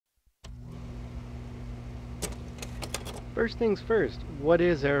First things first, what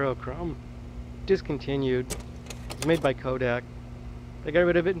is Aerochrome? Discontinued. It's made by Kodak. They got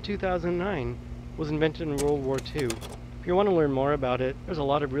rid of it in 2009. It was invented in World War II. If you want to learn more about it, there's a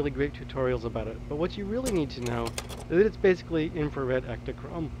lot of really great tutorials about it. But what you really need to know is that it's basically infrared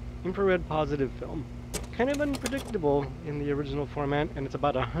ectochrome, infrared positive film. Kind of unpredictable in the original format, and it's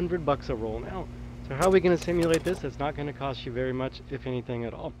about $100 a roll now. So how are we going to simulate this? It's not going to cost you very much, if anything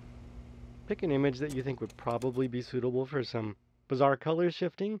at all. Pick an image that you think would probably be suitable for some bizarre color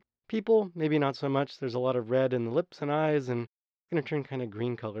shifting. People, maybe not so much. There's a lot of red in the lips and eyes, and it's going to turn kind of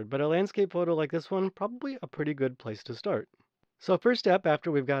green colored. But a landscape photo like this one, probably a pretty good place to start. So first step after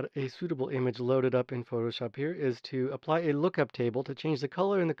we've got a suitable image loaded up in Photoshop here is to apply a lookup table to change the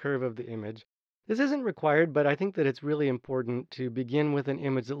color and the curve of the image. This isn't required, but I think that it's really important to begin with an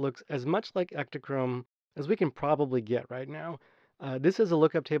image that looks as much like Ektachrome as we can probably get right now. This is a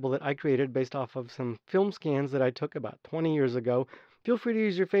lookup table that I created based off of some film scans that I took about 20 years ago. Feel free to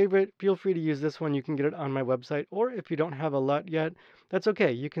use your favorite. Feel free to use this one. You can get it on my website, or if you don't have a LUT yet, that's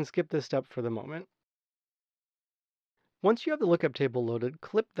okay. You can skip this step for the moment. Once you have the lookup table loaded,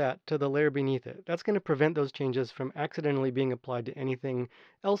 clip that to the layer beneath it. That's going to prevent those changes from accidentally being applied to anything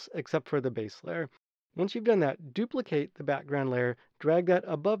else except for the base layer. Once you've done that, duplicate the background layer, drag that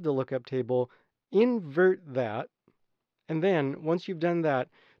above the lookup table, invert that, and then once you've done that,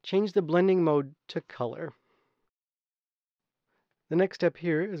 change the blending mode to color. The next step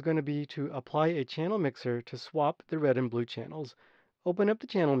here is going to be to apply a channel mixer to swap the red and blue channels. Open up the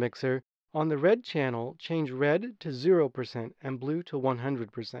channel mixer. On the red channel, change red to 0% and blue to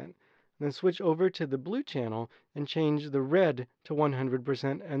 100%. Then switch over to the blue channel and change the red to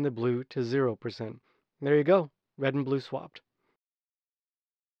 100% and the blue to 0%. There you go, red and blue swapped.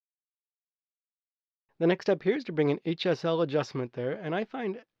 The next step here is to bring an HSL adjustment there, and I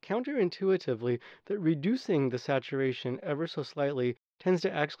find counterintuitively that reducing the saturation ever so slightly tends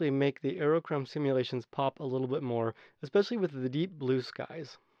to actually make the Aerochrome simulations pop a little bit more, especially with the deep blue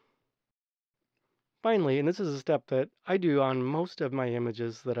skies. Finally, and this is a step that I do on most of my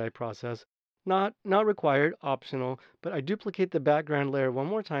images that I process, not required, optional, but I duplicate the background layer one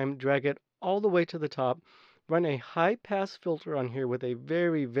more time, drag it all the way to the top, run a high pass filter on here with a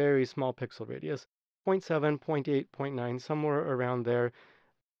very, very small pixel radius. 0.7, 0.8, 0.9, somewhere around there.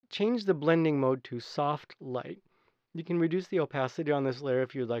 Change the blending mode to soft light. You can reduce the opacity on this layer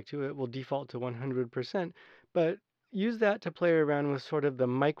if you'd like to. It will default to 100%, but use that to play around with sort of the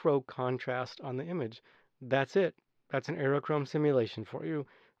micro contrast on the image. That's it. That's an Aerochrome simulation for you.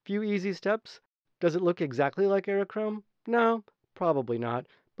 Few easy steps. Does it look exactly like Aerochrome? No, probably not,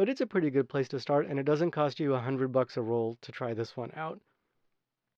 but it's a pretty good place to start, and it doesn't cost you $100 a roll to try this one out.